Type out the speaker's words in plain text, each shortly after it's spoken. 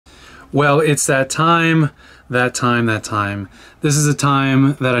Well, it's that time. This is a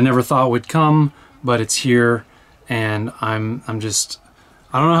time that I never thought would come, but it's here, and I'm just,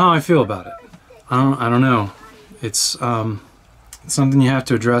 I don't know how I feel about it. I don't know. It's something you have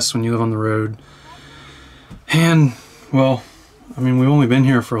to address when you live on the road. And, well, I mean, we've only been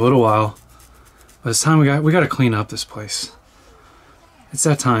here for a little while, but it's time we got to clean up this place. It's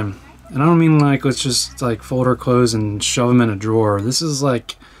that time. And I don't mean like, let's just like fold our clothes and shove them in a drawer. This is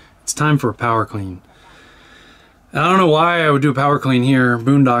like, it's time for a power clean. And I don't know why I would do a power clean here,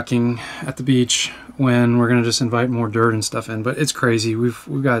 boondocking at the beach, when we're gonna just invite more dirt and stuff in. But it's crazy. We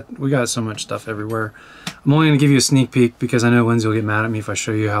got so much stuff everywhere. I'm only gonna give you a sneak peek because I know Lindsay will get mad at me if I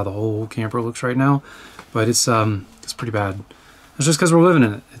show you how the whole camper looks right now. But it's pretty bad. It's just because we're living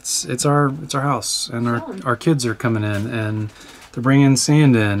in it. It's our house, and our kids are coming in, and they're bringing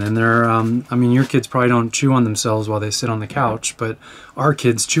sand in, and they're I mean, your kids probably don't chew on themselves while they sit on the couch, but our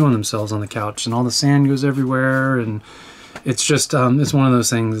kids chew on themselves on the couch, and all the sand goes everywhere, and it's just it's one of those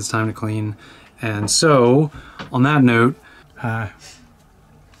things. It's time to clean. And so, on that note,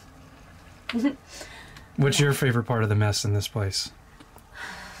 what's your favorite part of the mess in this place?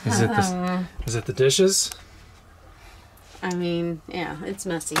 Is it the dishes? I mean, yeah, it's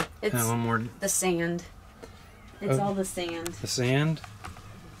messy. It's one more. The sand. It's all the sand. The sand?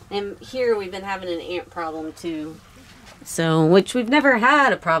 And here we've been having an ant problem too. So, which we've never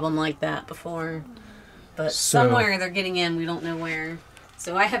had a problem like that before. But somewhere they're getting in, we don't know where.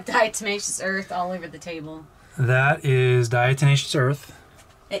 So I have diatomaceous earth all over the table. That is diatomaceous earth.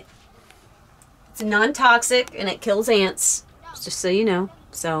 It's non-toxic and it kills ants, just so you know.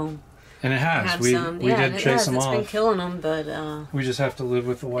 So. And it has. We did chase them off. It's been killing them, but we just have to live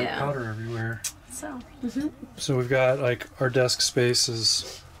with the white powder everywhere. So. So we've got like our desk space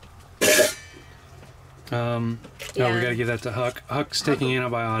is. Oh, we gotta give that to Huck. Huck's taking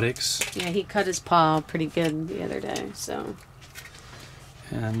antibiotics. Yeah, he cut his paw pretty good the other day, so.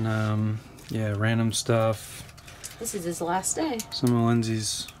 And yeah, random stuff. This is his last day. Some of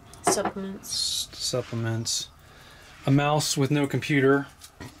Lindsay's supplements. A mouse with no computer.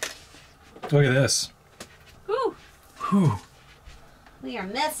 Look at this. Whew. Whew. We are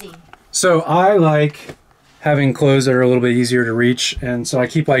messy. So I like having clothes that are a little bit easier to reach, and so I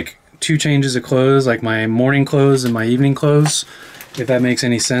keep like 2 changes of clothes, like my morning clothes and my evening clothes, if that makes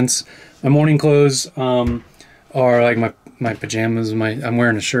any sense. My morning clothes are like my pajamas. I'm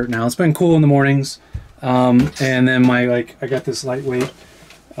wearing a shirt now. It's been cool in the mornings, and then I got this lightweight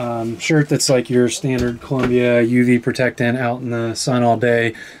shirt that's like your standard Columbia UV protectant out in the sun all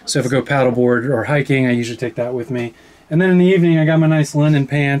day. So if I go paddleboard or hiking, I usually take that with me. And then in the evening, I got my nice linen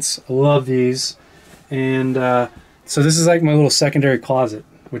pants. I love these. And so this is like my little secondary closet,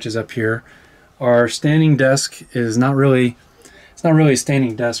 which is up here. Our standing desk is not really, it's not really a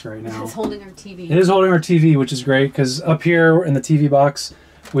standing desk right now. It's holding our TV. It is holding our TV, which is great, because up here in the TV box,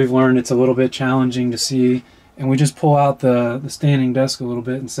 we've learned it's a little bit challenging to see. And we just pull out the standing desk a little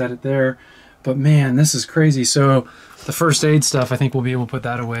bit and set it there. But man, this is crazy. So the first aid stuff, I think we'll be able to put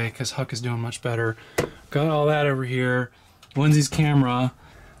that away because Huck is doing much better. Got all that over here. Lindsay's camera.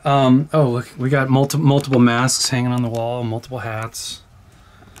 Oh, look, we got multiple masks hanging on the wall, multiple hats.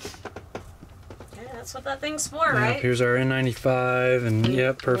 Yeah, that's what that thing's for, right? Here's our N95, and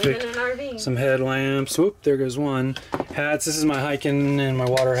yep, perfect. Living in an RV. Some headlamps. Whoop, there goes one. Hats. This is my hiking and my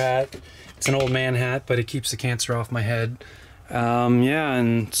water hat. It's an old man hat, but it keeps the cancer off my head. Yeah,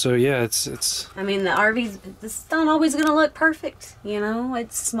 and so yeah, it's. I mean, the RV's, it's not always gonna look perfect, you know.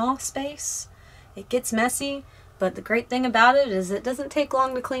 It's small space. It gets messy, but the great thing about it is it doesn't take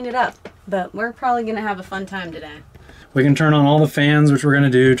long to clean it up. But we're probably gonna have a fun time today. We can turn on all the fans, which we're gonna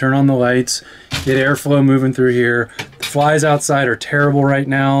do. Turn on the lights, get airflow moving through here. The flies outside are terrible right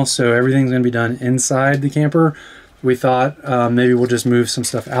now, so everything's gonna be done inside the camper. We thought maybe we'll just move some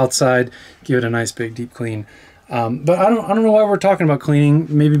stuff outside, give it a nice big deep clean. But I don't know why we're talking about cleaning.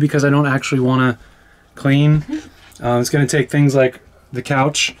 Maybe because I don't actually want to clean. It's going to take things like the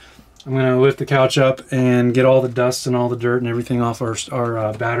couch. I'm going to lift the couch up and get all the dust and all the dirt and everything off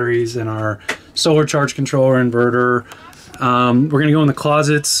our batteries and our solar charge controller inverter. We're going to go in the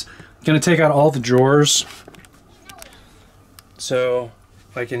closets. Going to take out all the drawers. So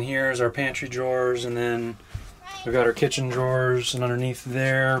like in here is our pantry drawers, and then we've got our kitchen drawers, and underneath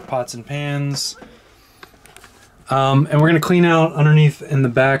there, pots and pans. And we're going to clean out underneath in the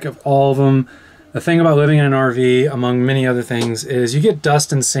back of all of them. The thing about living in an RV, among many other things, is you get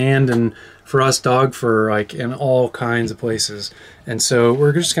dust and sand, and for us, dog fur, like in all kinds of places. And so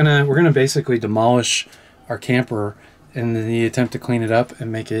we're gonna basically demolish our camper in the attempt to clean it up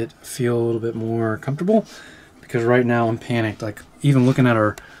and make it feel a little bit more comfortable. because right now I'm panicked. Like, even looking at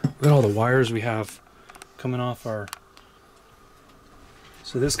look at all the wires we have coming off our...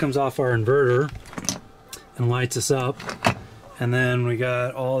 So this comes off our inverter and lights us up. And then we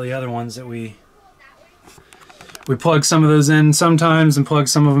got all the other ones that we plug some of those in sometimes and plug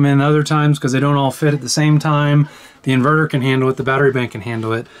some of them in other times because they don't all fit at the same time. The inverter can handle it, the battery bank can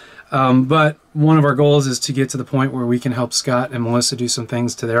handle it. But one of our goals is to get to the point where we can help Scott and Melissa do some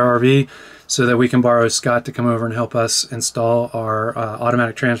things to their RV so that we can borrow Scott to come over and help us install our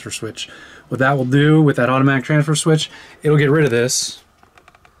automatic transfer switch. What that will do with that automatic transfer switch, it'll get rid of this.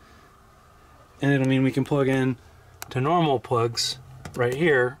 And it'll mean we can plug in to normal plugs right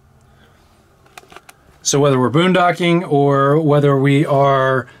here. So whether we're boondocking or whether we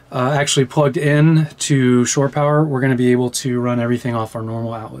are actually plugged in to shore power, we're going to be able to run everything off our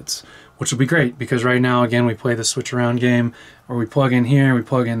normal outlets, which will be great because right now, again, we play the switch around game where we plug in here, we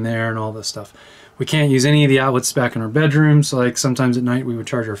plug in there, and all this stuff. We can't use any of the outlets back in our bedrooms. So like sometimes at night we would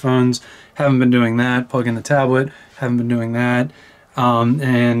charge our phones. Haven't been doing that. Plug in the tablet. Haven't been doing that.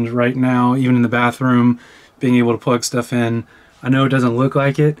 And right now, even in the bathroom, being able to plug stuff in. I know it doesn't look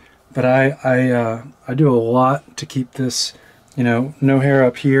like it, but I do a lot to keep this, you know, no hair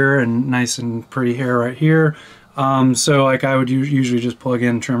up here and nice and pretty hair right here. So like I would usually just plug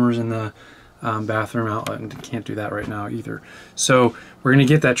in trimmers in the bathroom outlet, and can't do that right now either. So we're going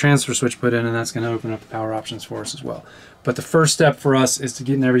to get that transfer switch put in, and that's going to open up the power options for us as well. But the first step for us is to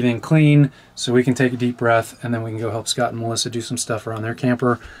getting everything clean so we can take a deep breath, and then we can go help Scott and Melissa do some stuff around their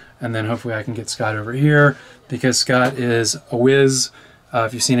camper. And then hopefully I can get Scott over here because Scott is a whiz.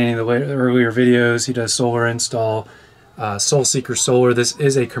 If you've seen any of the earlier videos, he does solar install. Soul Seeker Solar, this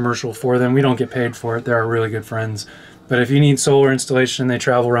is a commercial for them. We don't get paid for it. They're our really good friends. But if you need solar installation, they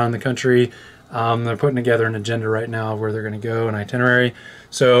travel around the country. They're putting together an agenda right now of where they're going to go, an itinerary.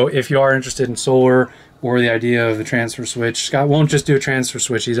 So if you are interested in solar or the idea of the transfer switch, Scott won't just do a transfer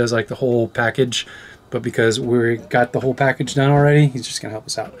switch. He does like the whole package. But because we got the whole package done already, he's just going to help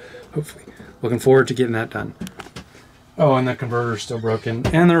us out, hopefully. Looking forward to getting that done. Oh, and the converter's still broken.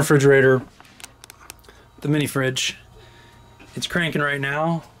 And the refrigerator, the mini fridge, it's cranking right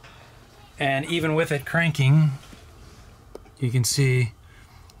now. And even with it cranking, you can see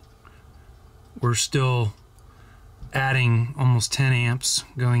we're still adding almost 10 amps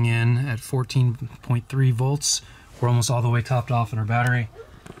going in at 14.3 volts. We're almost all the way topped off in our battery.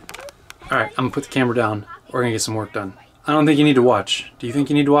 All right, I'm gonna put the camera down. We're gonna get some work done. I don't think you need to watch. Do you think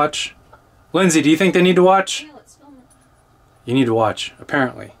you need to watch? Lindsay, do you think they need to watch? Yeah, let's film it. You need to watch,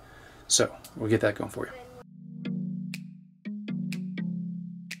 apparently. So, we'll get that going for you.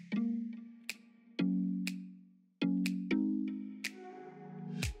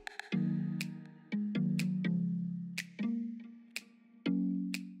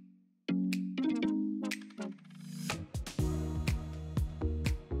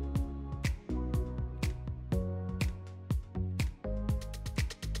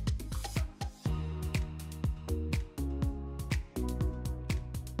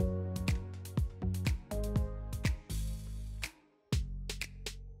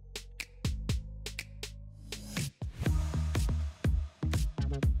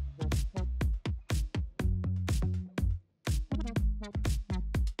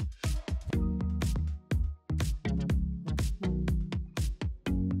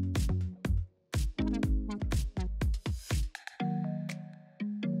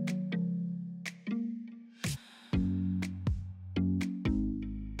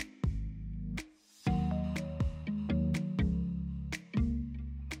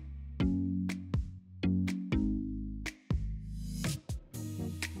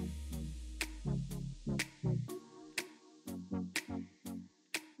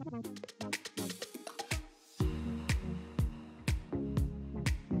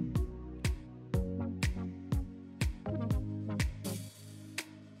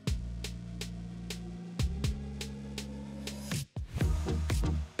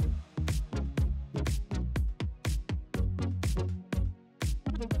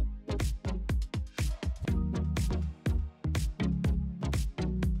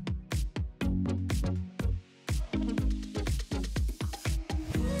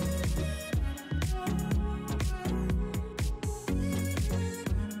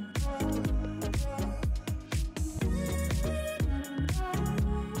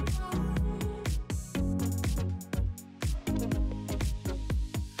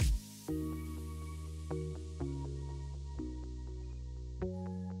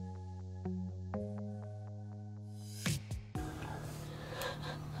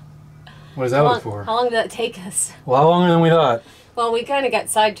 What does that look for? How long did that take us? Well, how longer than we thought. Well, we kind of got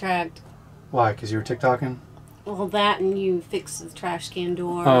sidetracked. Why? Because you were TikToking? Well, that and you fix the trash can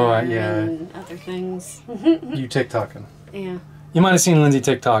door. Oh, yeah. And other things. You TikToking. Yeah. You might have seen Lindsay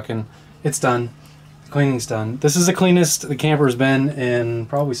TikToking. It's done. The cleaning's done. This is the cleanest the camper's been in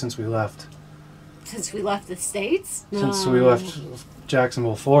probably since we left. Since we left the States? Since we left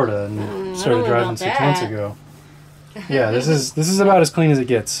Jacksonville, Florida, and started driving 6 months ago. Yeah, this is about as clean as it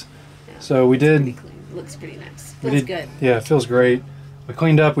gets. Yeah, so we did. Pretty clean. Looks pretty nice. Feels good. Yeah, it feels great. We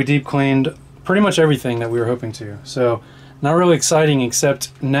cleaned up. We deep cleaned pretty much everything that we were hoping to. So not really exciting,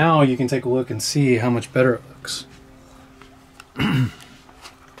 except now you can take a look and see how much better it looks.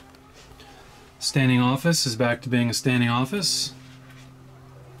 Standing office is back to being a standing office.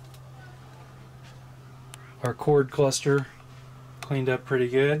 Our cord cluster cleaned up pretty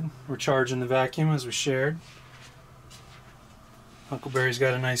good. We're charging the vacuum as we shared. Huckleberry's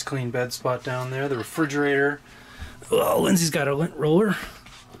got a nice clean bed spot down there. The refrigerator. Oh, Lindsay's got a lint roller.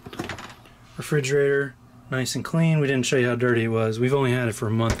 Refrigerator, nice and clean. We didn't show you how dirty it was. We've only had it for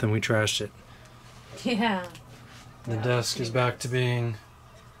a month and we trashed it. Yeah. The desk is back to being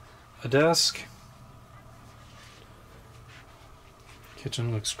a desk.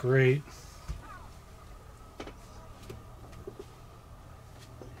 Kitchen looks great.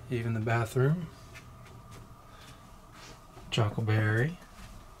 Even the bathroom. Huckleberry.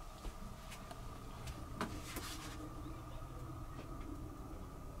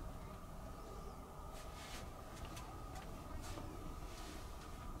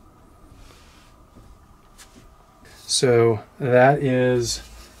 So that is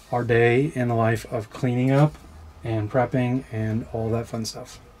our day in the life of cleaning up and prepping and all that fun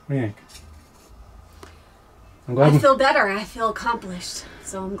stuff. What do you think? I feel better. I feel accomplished.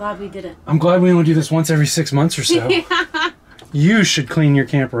 So I'm glad we did it. I'm glad we only do this once every 6 months or so. Yeah. You should clean your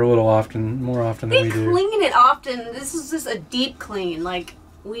camper a little often, more often than we do. We clean it often. This is just a deep clean. Like,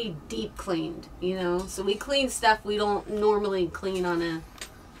 we deep cleaned, you know? So we clean stuff we don't normally clean on a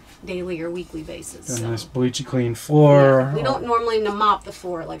daily or weekly basis. And so. this bleachy clean floor. Yeah, we don't normally mop the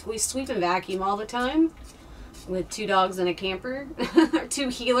floor. Like, we sweep and vacuum all the time with 2 dogs in a camper. 2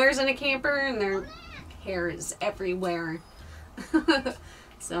 healers in a camper, and their hair is everywhere.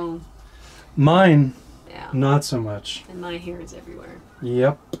 So. Mine, yeah. Not so much. And my hair is everywhere.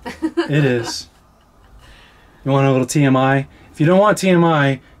 Yep, it is. You want a little TMI? If you don't want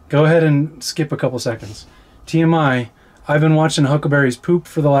TMI, go ahead and skip a couple seconds. TMI, I've been watching Huckleberry's poop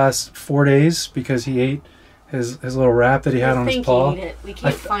for the last 4 days because he ate his little wrap that he had on his paw. He ate it. We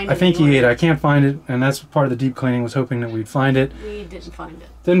can't find it. I think he ate it. I can't find it, and that's part of the deep cleaning, was hoping that we'd find it. We didn't find it.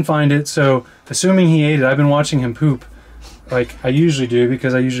 Didn't find it, so assuming he ate it, I've been watching him poop like I usually do,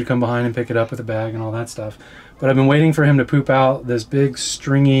 because I usually come behind and pick it up with a bag and all that stuff. But I've been waiting for him to poop out this big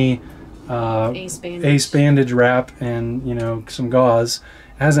stringy ace bandage wrap and, you know, some gauze.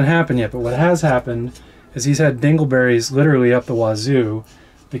 It hasn't happened yet, but what has happened is he's had dingleberries literally up the wazoo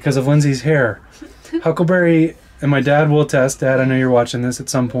because of Lindsay's hair. Huckleberry, and my dad will attest, Dad, I know you're watching this at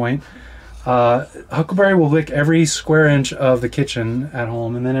some point, Huckleberry will lick every square inch of the kitchen at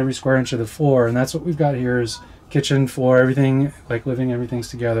home and then every square inch of the floor, and that's what we've got here is kitchen, floor, everything, like living, everything's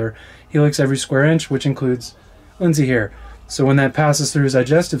together. He licks every square inch, which includes Lindsay here. So when that passes through his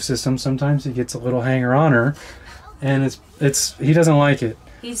digestive system, sometimes he gets a little hanger-oner, and he doesn't like it.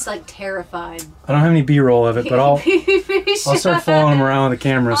 He's like terrified. I don't have any B-roll of it, but I'll start following him around with the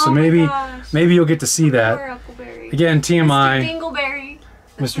camera. So maybe you'll get to see that. Poor Huckleberry. Again, TMI. Mr. Dingleberry.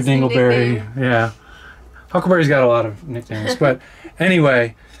 Mr. Dingleberry. Yeah. Huckleberry's got a lot of nicknames, but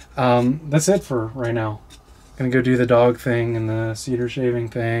anyway, that's it for right now. Gonna go do the dog thing and the cedar shaving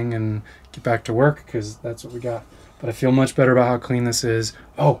thing and get back to work because that's what we got. But I feel much better about how clean this is.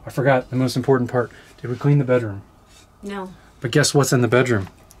 Oh, I forgot the most important part. Did we clean the bedroom? No. But guess what's in the bedroom?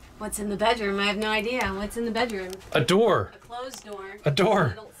 What's in the bedroom? I have no idea. What's in the bedroom? A door. A closed door. A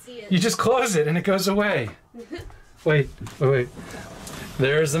door. I don't see it. You just close it and it goes away. Wait.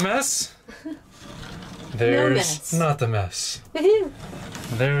 There's the mess. There's no mess. Not the mess.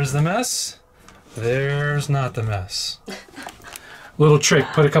 There's the mess. There's not the mess. Little trick,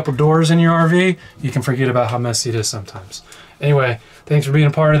 put a couple doors in your RV, you can forget about how messy it is sometimes. Anyway, thanks for being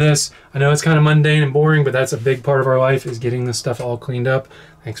a part of this. I know it's kind of mundane and boring, but that's a big part of our life, is getting this stuff all cleaned up.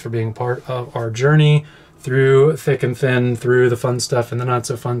 Thanks for being a part of our journey through thick and thin, through the fun stuff and the not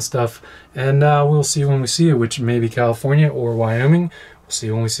so fun stuff. And we'll see you when we see you, which may be California or Wyoming. We'll see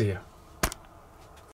you when we see you.